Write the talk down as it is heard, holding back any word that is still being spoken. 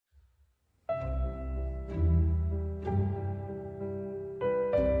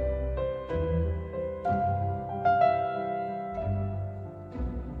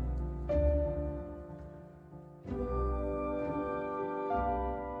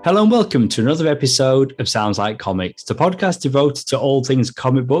Hello and welcome to another episode of Sounds Like Comics, the podcast devoted to all things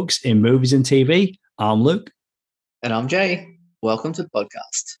comic books in movies and TV. I'm Luke. And I'm Jay. Welcome to the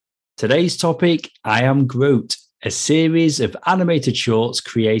podcast. Today's topic, I Am Groot, a series of animated shorts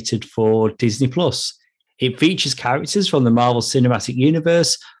created for Disney+. It features characters from the Marvel Cinematic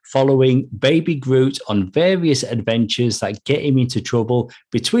Universe following Baby Groot on various adventures that get him into trouble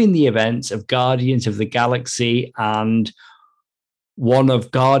between the events of Guardians of the Galaxy and one of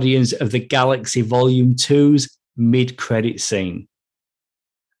Guardians of the Galaxy Volume 2's mid-credit scene.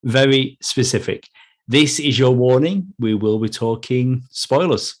 Very specific. This is your warning. We will be talking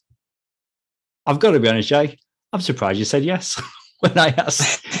spoilers. I've got to be honest, Jay, I'm surprised you said yes when I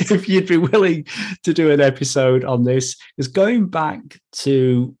asked if you'd be willing to do an episode on this. Because going back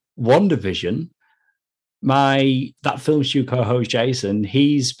to WandaVision, that film studio co-host Jason,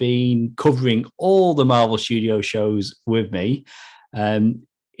 he's been covering all the Marvel Studio shows with me.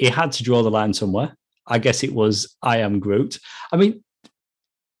 He had to draw the line somewhere. I guess it was I Am Groot. I mean,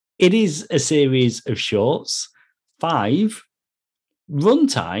 it is a series of shorts, 5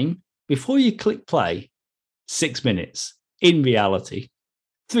 runtime before you click play, 6 minutes. In reality,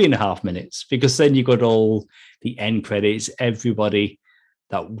 3.5 minutes, because then you got all the end credits, everybody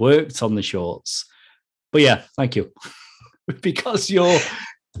that worked on the shorts. But yeah, thank you. Because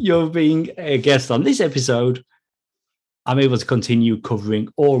you're being a guest on this episode, I'm able to continue covering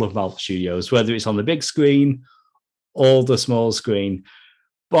all of Marvel Studios, whether it's on the big screen or the small screen.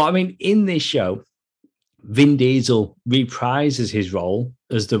 But I mean, in this show, Vin Diesel reprises his role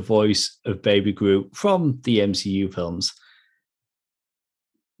as the voice of Baby Groot from the MCU films.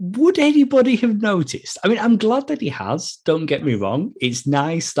 Would anybody have noticed? I mean, I'm glad that he has. Don't get me wrong. It's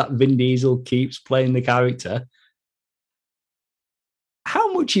nice that Vin Diesel keeps playing the character.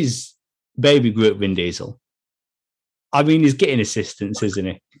 How much is Baby Groot Vin Diesel? I mean, he's getting assistance, isn't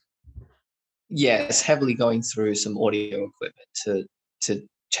he? Yeah, it's heavily going through some audio equipment to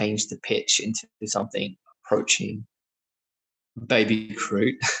change the pitch into something approaching Baby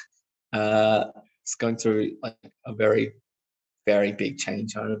Groot. It's going through like a very, very big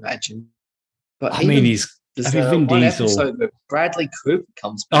change, I would imagine. But I mean, Vin one Diesel episode where Bradley Cooper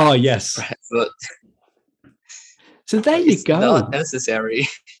comes back. Oh, yes. So there you go. Not necessary.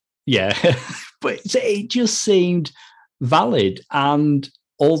 Yeah, but it just seemed valid. And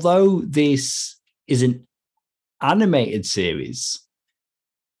although this is an animated series,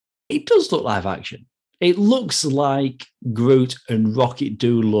 it does look live action. It looks like Groot and Rocket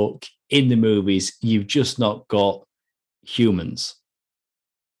do look in the movies. You've just not got humans.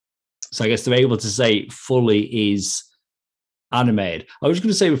 So I guess they're able to say it fully is animated. I was going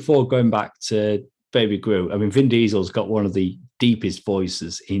to say before going back to Baby Groot, I mean, Vin Diesel's got one of the deepest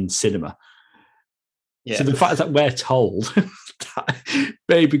voices in cinema. Yeah. So the fact that we're told that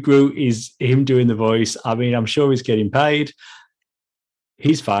Baby Groot is him doing the voice, I mean, I'm sure he's getting paid.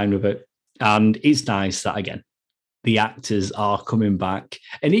 He's fine with it. And it's nice that, again, the actors are coming back.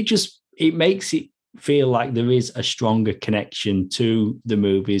 And it makes it feel like there is a stronger connection to the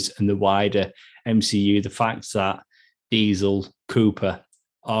movies and the wider MCU. The fact that Diesel, Cooper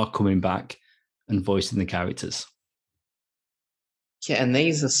are coming back and voicing the characters. Yeah, and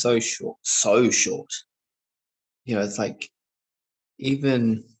these are so short. You know, it's like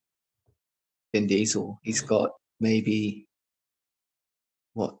even Vin Diesel, he's got maybe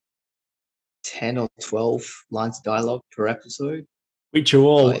 10 or 12 lines of dialogue per episode, which are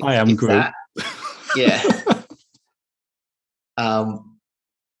all like, I Am Groot. Yeah.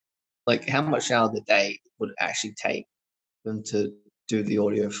 Like how much out of the day would it actually take them to do the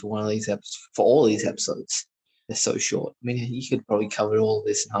audio for one of these episodes? For all these episodes, they're so short. I mean, you could probably cover all of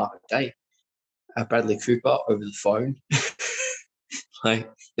this in half a day. Bradley Cooper over the phone. Like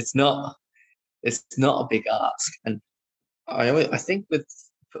it's not a big ask. And I think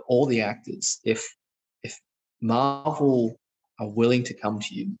for all the actors, if Marvel are willing to come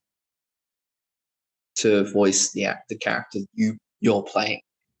to you to voice the character you're playing,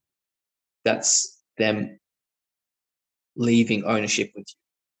 that's them leaving ownership with you.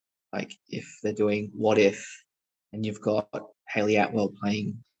 Like if they're doing What If, and you've got Hayley Atwell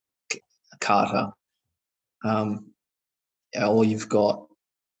playing Carter, or you've got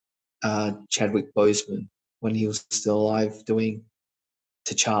Chadwick Boseman when he was still alive doing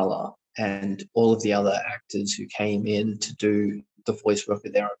T'Challa, and all of the other actors who came in to do the voice work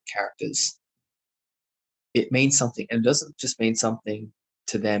of their own characters. It means something, and it doesn't just mean something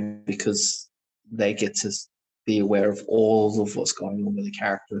to them because they get to be aware of all of what's going on with the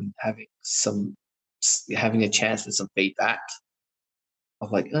character and having a chance for some feedback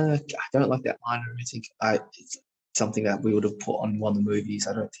of like, I don't like that line or anything. something that we would have put on one of the movies.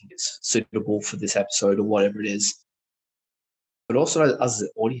 I don't think it's suitable for this episode or whatever it is. But also as the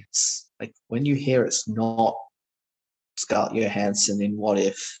audience, like when you hear it's not Scarlett Johansson in What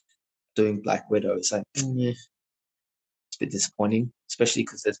If doing Black Widow, it's like, it's a bit disappointing, especially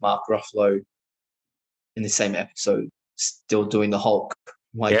because there's Mark Ruffalo in the same episode still doing the Hulk.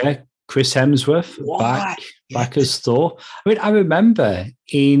 Like, Chris Hemsworth back as Thor. I mean, I remember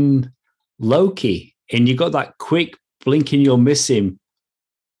in Loki, and you got that quick blink and you'll miss him.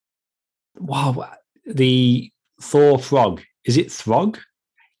 Wow, the Thor Frog. Is it Throg?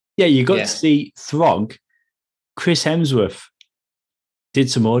 Yeah, you got to see Throg. Chris Hemsworth did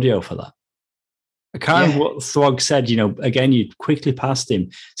some audio for that. I can't remember what Throg said. Again, you quickly passed him.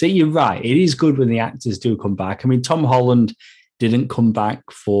 So you're right. It is good when the actors do come back. I mean, Tom Holland didn't come back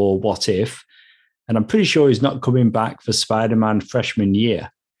for What If, and I'm pretty sure he's not coming back for Spider-Man freshman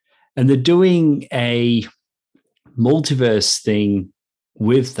year. And they're doing a multiverse thing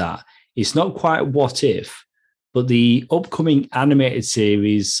with that. It's not quite What If, but the upcoming animated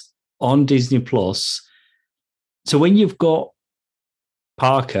series on Disney Plus. So when you've got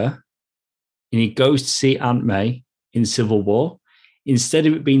Parker and he goes to see Aunt May in Civil War, instead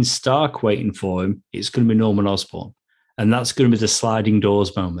of it being Stark waiting for him, it's going to be Norman Osborn. And that's going to be the sliding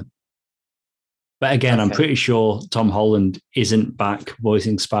doors moment. But again, I'm pretty sure Tom Holland isn't back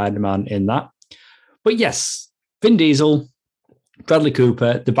voicing Spider-Man in that. But yes, Vin Diesel, Bradley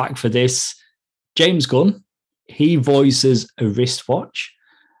Cooper, they're back for this. James Gunn, he voices a wristwatch.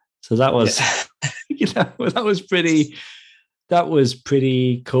 So that was, that was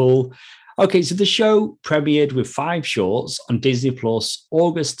pretty cool. Okay, so the show premiered with 5 shorts on Disney Plus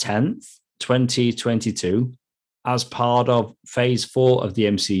August 10th, 2022, as part of Phase 4 of the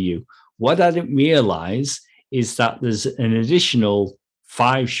MCU. What I didn't realize is that there's an additional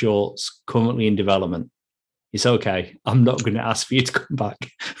 5 shorts currently in development. It's okay. I'm not going to ask for you to come back.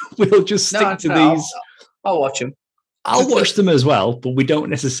 We'll just stick to these. I'll watch them. I'll watch them as well, but we don't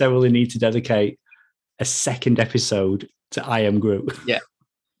necessarily need to dedicate a second episode to I Am Groot. Yeah.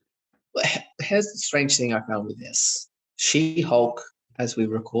 Here's the strange thing I found with this. She-Hulk, as we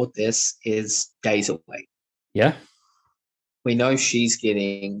record this, is days away. Yeah. We know she's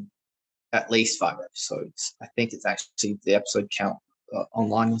getting at least 5 episodes. I think it's actually the episode count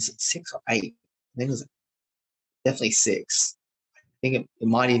online was at 6 or 8. I think it was definitely 6. I think it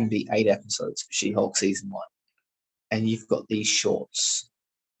might even be 8 episodes for She-Hulk season 1. And you've got these shorts.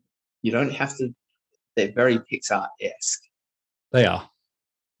 You don't have to, they're very Pixar-esque. They are.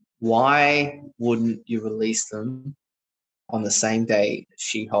 Why wouldn't you release them on the same day as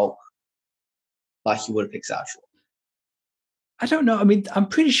She-Hulk like you would a Pixar short? I don't know. I mean, I'm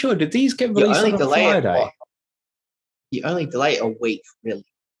pretty sure, did these get released on a Friday? You only delay it a week, really,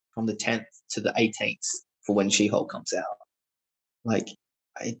 from the 10th to the 18th for when She-Hulk comes out. Like,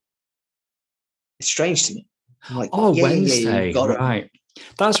 it's strange to me. I'm like, Wednesday, right.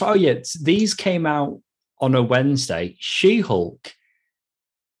 That's right. Oh, yeah, these came out on a Wednesday. She-Hulk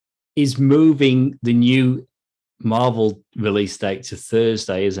is moving the new Marvel release date to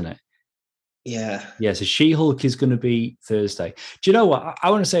Thursday, isn't it? Yeah. Yeah, so She-Hulk is going to be Thursday. Do you know what? I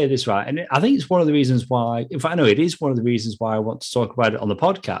want to say this, right? And I think it's one of the reasons why, in fact, no, it is one of the reasons why I want to talk about it on the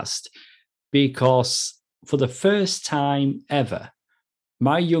podcast, because for the first time ever,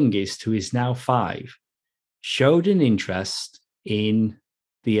 my youngest, who is now 5, showed an interest in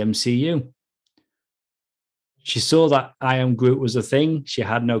the MCU. She saw that I Am Groot was a thing. She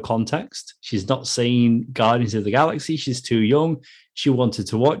had no context. She's not seen Guardians of the Galaxy. She's too young. She wanted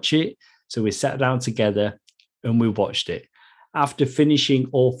to watch it. So we sat down together and we watched it. After finishing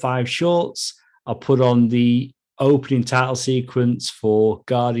all 5 shorts, I put on the opening title sequence for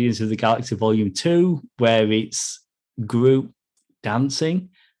Guardians of the Galaxy Volume 2, where it's Groot dancing.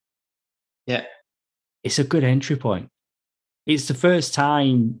 Yeah. It's a good entry point. It's the first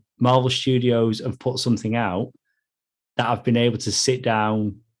time Marvel Studios have put something out that I've been able to sit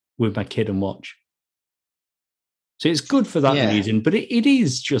down with my kid and watch. So it's good for that reason, but it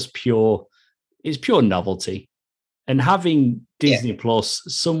is just pure novelty. And having Disney Plus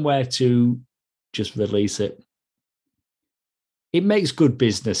somewhere to just release it, it makes good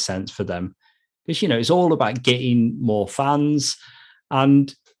business sense for them. Because, it's all about getting more fans.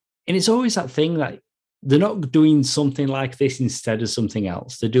 And it's always that thing that they're not doing something like this instead of something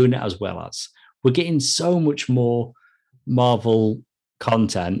else. They're doing it as well as. We're getting so much more Marvel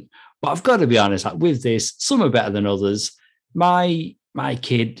content. But I've got to be honest, like with this, some are better than others. My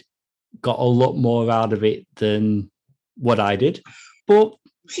kid got a lot more out of it than what I did. But,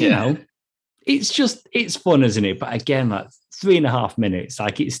 it's fun, isn't it? But again, like 3.5 minutes,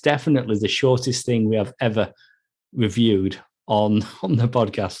 like it's definitely the shortest thing we have ever reviewed on the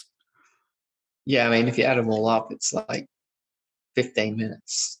podcast. Yeah, I mean, if you add them all up, it's like 15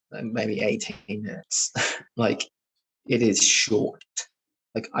 minutes, maybe 18 minutes. Like, it is short.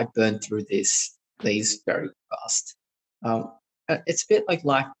 Like, I burned through these very fast. It's a bit like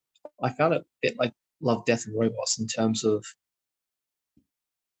life. I found it a bit like Love, Death, and Robots in terms of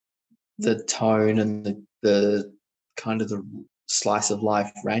the tone and the kind of the slice of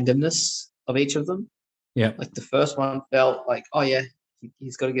life randomness of each of them. Yeah. Like the first one felt like, oh yeah,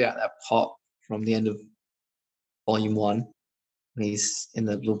 he's got to get out of that pot from the end of Volume 1. And he's in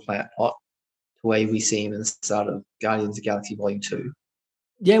the little planet pot, the way we see him in the start of Guardians of the Galaxy Volume 2.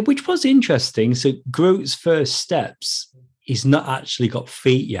 Yeah, which was interesting. So Groot's first steps, he's not actually got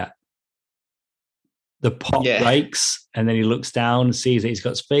feet yet. The pot breaks, and then he looks down and sees that he's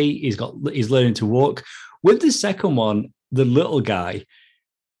got his feet. He's learning to walk. With the second one, the little guy,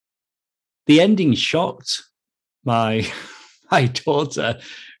 the ending shocked my daughter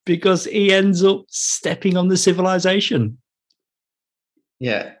because he ends up stepping on the civilization.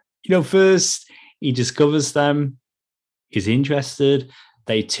 Yeah. First he discovers them, he's interested.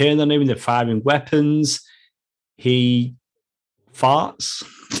 They turn on him, they're firing weapons. He farts.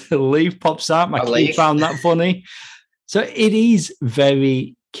 The leaf pops out. My kid found that funny. So it is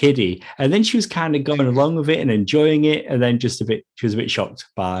very kiddie. And then she was kind of going along with it and enjoying it. And then she was a bit shocked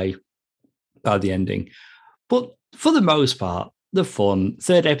by the ending. But for the most part, the fun.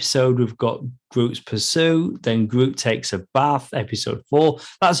 Third episode, we've got Groot's Pursuit. Then Groot Takes a Bath, episode 4.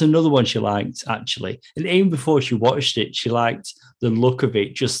 That's another one she liked, actually. And even before she watched it, she liked the look of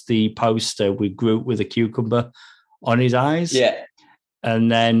it, just the poster with Groot with a cucumber on his eyes. Yeah.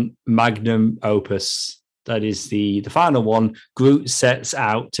 And then Magnum Opus, that is the final one. Groot sets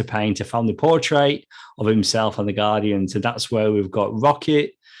out to paint a family portrait of himself and the Guardians. And that's where we've got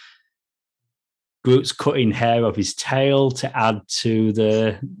Rocket. Groot's cutting hair off his tail to add to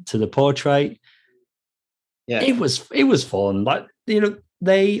the portrait. Yeah. It was fun. Like,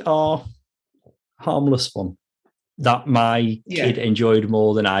 they are harmless fun that my kid enjoyed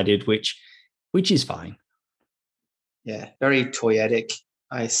more than I did, which is fine. Yeah, very toyetic.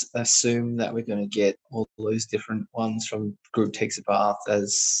 I assume that we're going to get all those different ones from Groot Takes a Bath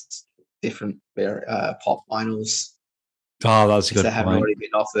as different pop vinyls. Oh, that's a good point. They haven't already been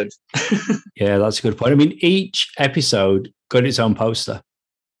offered. Yeah, that's a good point. I mean, each episode got its own poster.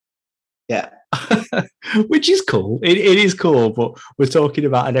 Yeah. Which is cool. It is cool, but we're talking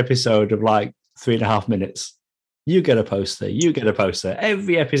about an episode of like 3.5 minutes. You get a poster. You get a poster.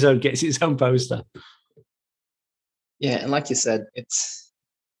 Every episode gets its own poster. Yeah, and like you said,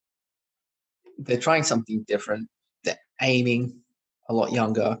 they're trying something different. They're aiming a lot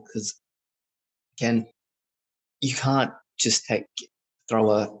younger because, again, you can't just throw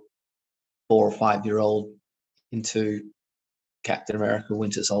a 4 or 5-year-old into Captain America: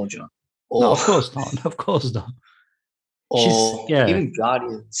 Winter Soldier. No, of course not. Of course not. Or even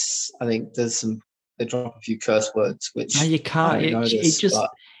Guardians. I think they drop a few curse words, which no, you can't.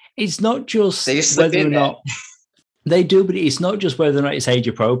 It's not just they just whether or not they do, but it's not just whether or not it's age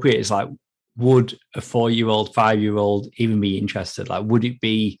appropriate. It's like, would a 4-year-old, 5-year-old even be interested? Like, would it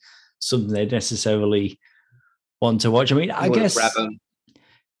be something they necessarily want to watch? I mean, I guess.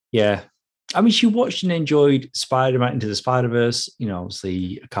 Yeah. I mean, she watched and enjoyed Spider-Man Into the Spider-Verse,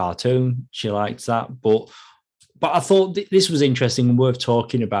 obviously a cartoon. She liked that. But I thought this was interesting and worth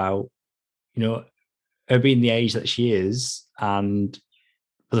talking about, her being the age that she is, and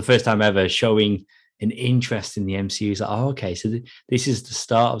for the first time ever showing an interest in the MCU. It's like, oh, okay, so this is the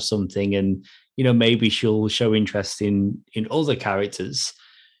start of something, and maybe she'll show interest in other characters.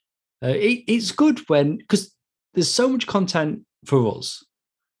 It's good because there's so much content for us,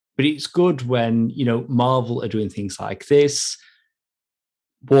 but it's good when Marvel are doing things like this.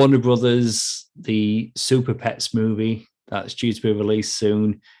 Warner Brothers, the Super Pets movie that's due to be released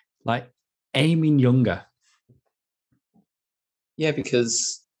soon, like aiming younger. Yeah,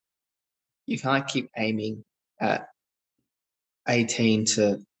 because you can't keep aiming at 18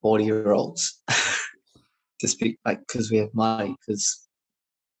 to 40-year-olds to speak, because we have money. Because,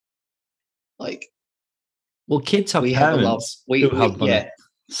 kids have parents who have money. Yeah.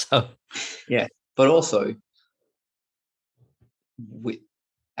 So, yeah, but also,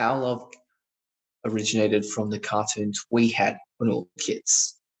 our love originated from the cartoons we had when we were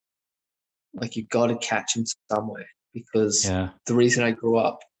kids. Like, you've got to catch them somewhere, because the reason I grew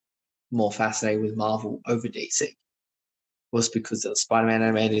up more fascinated with Marvel over DC was because of the Spider-Man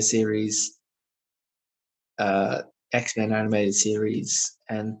animated series, X-Men animated series,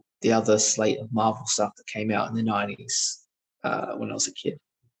 and the other slate of Marvel stuff that came out in the 90s when I was a kid.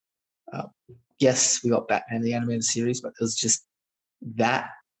 yes, we got Batman the animated series, but it was just that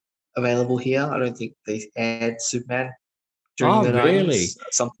available here. I don't think they aired Superman during Oh, the really? 90s.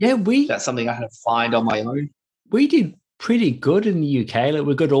 Something Yeah, that's something I had to find on my own. we did pretty good in the UK. Like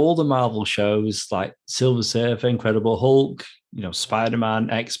we got all the Marvel shows like Silver Surfer, Incredible Hulk, Spider-Man,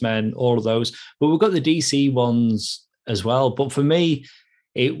 X-Men, all of those. But we've got the DC ones as well. But for me,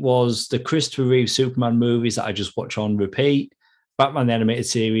 it was the Christopher Reeve Superman movies that I just watch on repeat, Batman the animated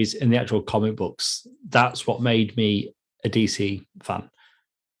series, and the actual comic books. That's what made me a DC fan.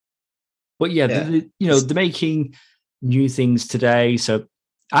 But yeah, Yeah. they're making new things today. So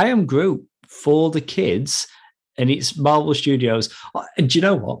I Am Groot for the kids, and it's Marvel Studios. And do you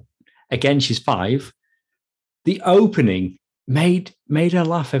know what? Again, she's 5. The opening made her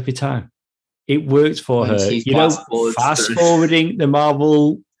laugh every time. It worked for When her. he fast forwards Fast through. forwarding the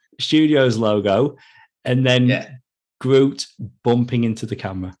Marvel Studios logo, and then Groot bumping into the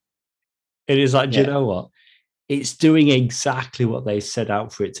camera. It is like, do you know what? It's doing exactly what they set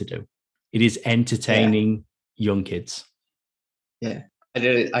out for it to do. It is entertaining young kids. Yeah, I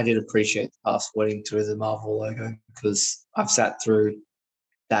did appreciate the fast forwarding through the Marvel logo because I've sat through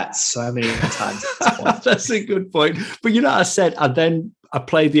that so many times at this point. That's a good point. But I said, I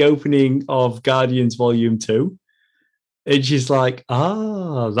played the opening of Guardians Volume 2, and she's like,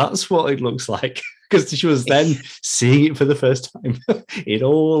 that's what it looks like. Because she was then seeing it for the first time in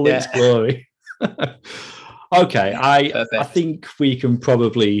all its glory. Okay, I think we can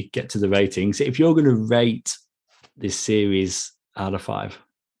probably get to the ratings. If you're going to rate this series out of 5,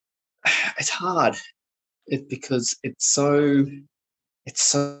 it's hard. Because it's so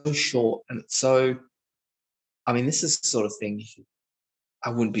short and it's so. I mean, this is the sort of thing I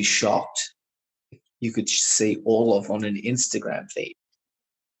wouldn't be shocked if you could see all of on an Instagram feed,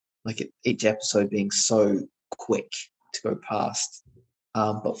 like each episode being so quick to go past.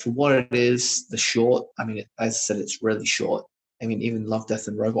 But for what it is, the short, I mean, as I said, it's really short. I mean, even Love, Death,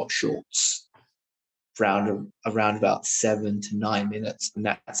 and Robot shorts around about 7 to 9 minutes, and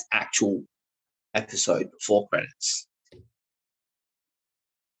that's actual episode before credits.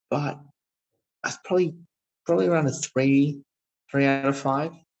 But that's probably around a 3 out of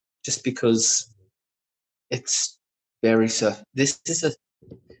 5, just because it's very surf. This is a.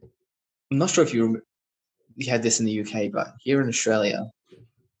 I'm not sure if you had this in the UK, but here in Australia,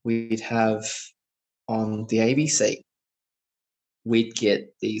 we'd have on the ABC, we'd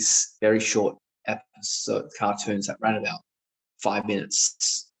get these very short episode cartoons that ran about 5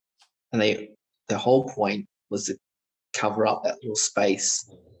 minutes, and the whole point was to cover up that little space,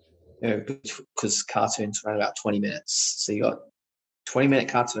 because cartoons ran about 20 minutes. So you got 20-minute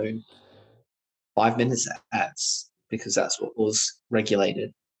cartoon, 5 minutes ads, because that's what was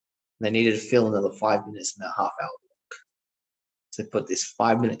regulated. They needed to fill another 5 minutes in that half hour block. So they put this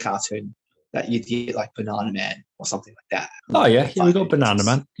 5-minute cartoon that you'd get like Banana Man or something like that. Oh, yeah, we got Banana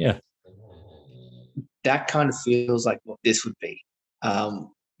Man. Yeah. That kind of feels like what this would be.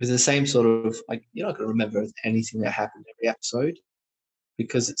 With the same sort of, like, you're not going to remember anything that happened every episode,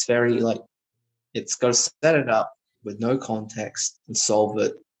 because it's very like, it's got to set it up with no context and solve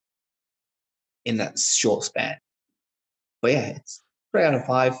it in that short span. But yeah, it's 3 out of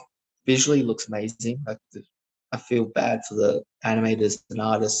 5. Visually looks amazing. I feel bad for the animators and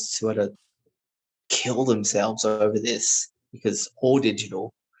artists who had to kill themselves over this, because all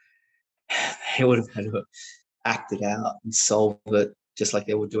digital, they would have had to act it out and solve it just like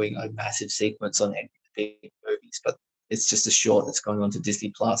they were doing a massive sequence on any of the big movies. But it's just a short that's going on to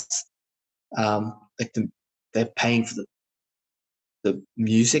Disney Plus. They're paying for the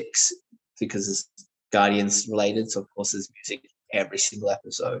musics because it's Guardians related, so of course there's music every single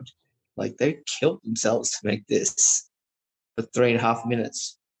episode. Like, they killed themselves to make this for 3.5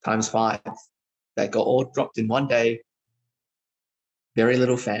 minutes times 5. That got all dropped in one day. Very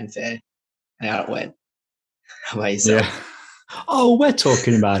little fanfare, and out it went. How about yourself? Yeah. Oh, we're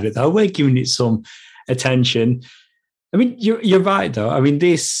talking about it though. We're giving it some attention. I mean, you're right though. I mean,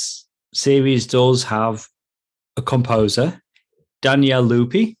 this series does have a composer, Danielle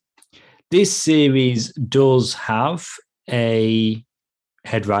Lupi. This series does have a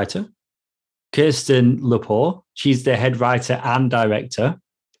head writer, Kirsten Lepore. She's the head writer and director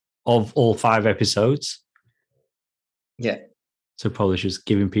of all 5 episodes. Yeah. So probably just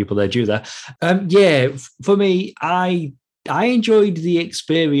giving people their due there. Yeah, for me, I enjoyed the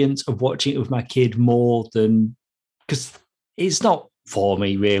experience of watching it with my kid more than, because it's not for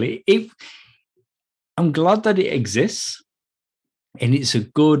me really. I'm glad that it exists, and it's a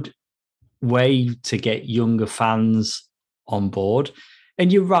good way to get younger fans on board.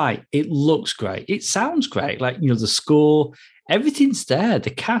 And you're right, it looks great. It sounds great. Like, the score, everything's there.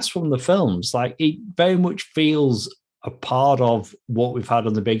 The cast from the films, like, it very much feels a part of what we've had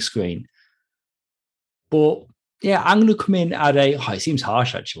on the big screen. But yeah, I'm going to come in at it seems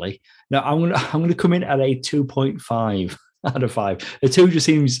harsh actually. No, I'm going to come in at a 2.5 out of 5. A 2 just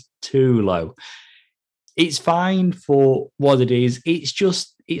seems too low. It's fine for what it is.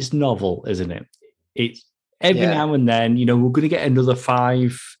 It's novel, isn't it? It's every now and then, we're going to get another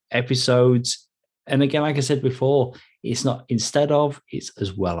 5 episodes. And again, like I said before, it's not instead of, it's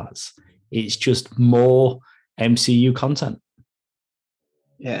as well as. It's just more MCU content.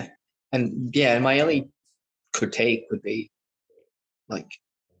 Yeah. And my only critique would be like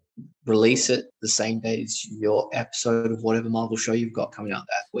release it the same day as your episode of whatever Marvel show you've got coming out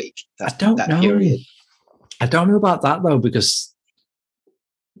that week. I don't know. Period. I don't know about that though, because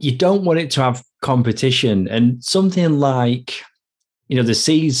you don't want it to have competition. And something like, the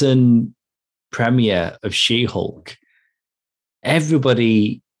season premiere of She-Hulk,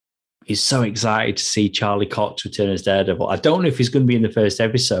 everybody is so excited to see Charlie Cox return as Daredevil. I don't know if he's going to be in the first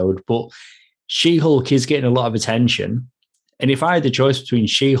episode, but She-Hulk is getting a lot of attention. And if I had the choice between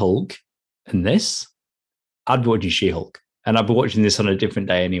She-Hulk and this, I'd be watching She-Hulk. And I'd be watching this on a different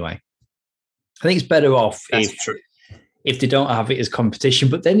day anyway. I think it's better off if they don't have it as competition,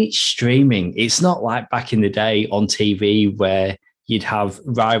 but then it's streaming. It's not like back in the day on TV where you'd have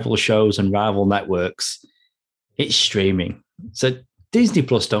rival shows and rival networks. It's streaming. So Disney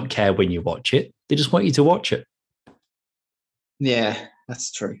Plus don't care when you watch it. They just want you to watch it. Yeah,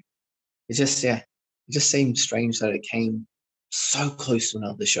 that's true. It just seemed strange that it came so close to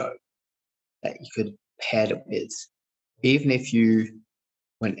another show that you could pair it with, even if you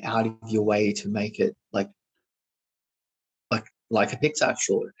went out of your way to make it like a Pixar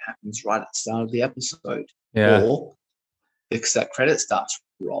short. It happens right at the start of the episode, or because that credit starts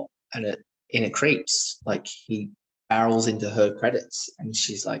to roll and it creeps, like he barrels into her credits and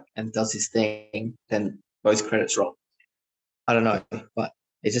she's like and does his thing, then both credits roll. I don't know, but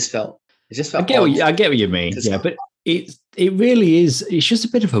it just felt. I get what you mean. Yeah, but it really is. It's just a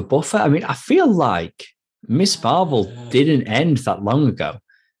bit of a buffer. I mean, I feel like Miss Marvel didn't end that long ago,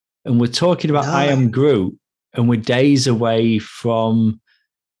 and we're talking about I Am Groot, and we're days away from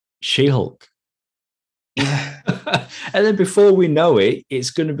She-Hulk. And then before we know it,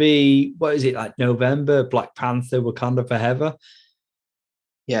 it's going to be, what is it, like November, Black Panther, Wakanda Forever?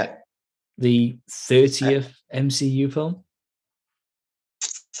 Yeah. The 30th MCU film?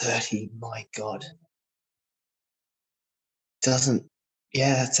 30, my God. That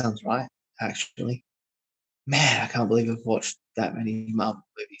sounds right, actually. Man, I can't believe I've watched that many Marvel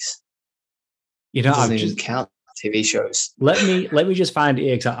movies. I've just count TV shows. Let me just find it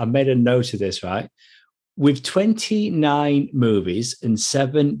here, because I made a note of this, right? With 29 movies and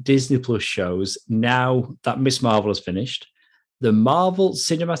 7 Disney Plus shows, now that Miss Marvel has finished, the Marvel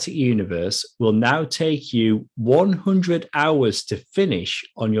Cinematic Universe will now take you 100 hours to finish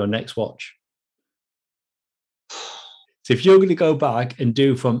on your next watch. So if you're going to go back and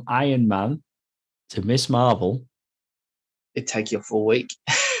do from Iron Man to Miss Marvel, it'd take you a full week.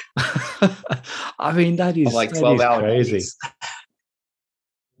 I mean, that is like 12-hour crazy. Days.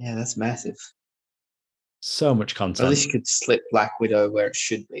 Yeah, that's massive. So much content. At least you could slip Black Widow where it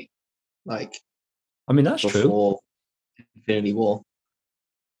should be. Like, I mean, that's true. Infinity War.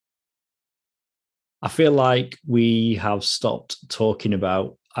 I feel like we have stopped talking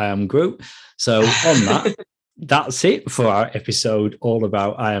about I Am Groot. So on that, that's it for our episode all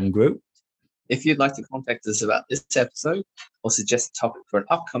about I Am Groot. If you'd like to contact us about this episode or suggest a topic for an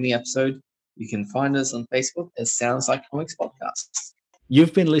upcoming episode, you can find us on Facebook as Sounds Like Comics Podcast.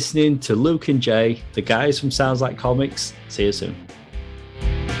 You've been listening to Luke and Jay, the guys from Sounds Like Comics. See you soon.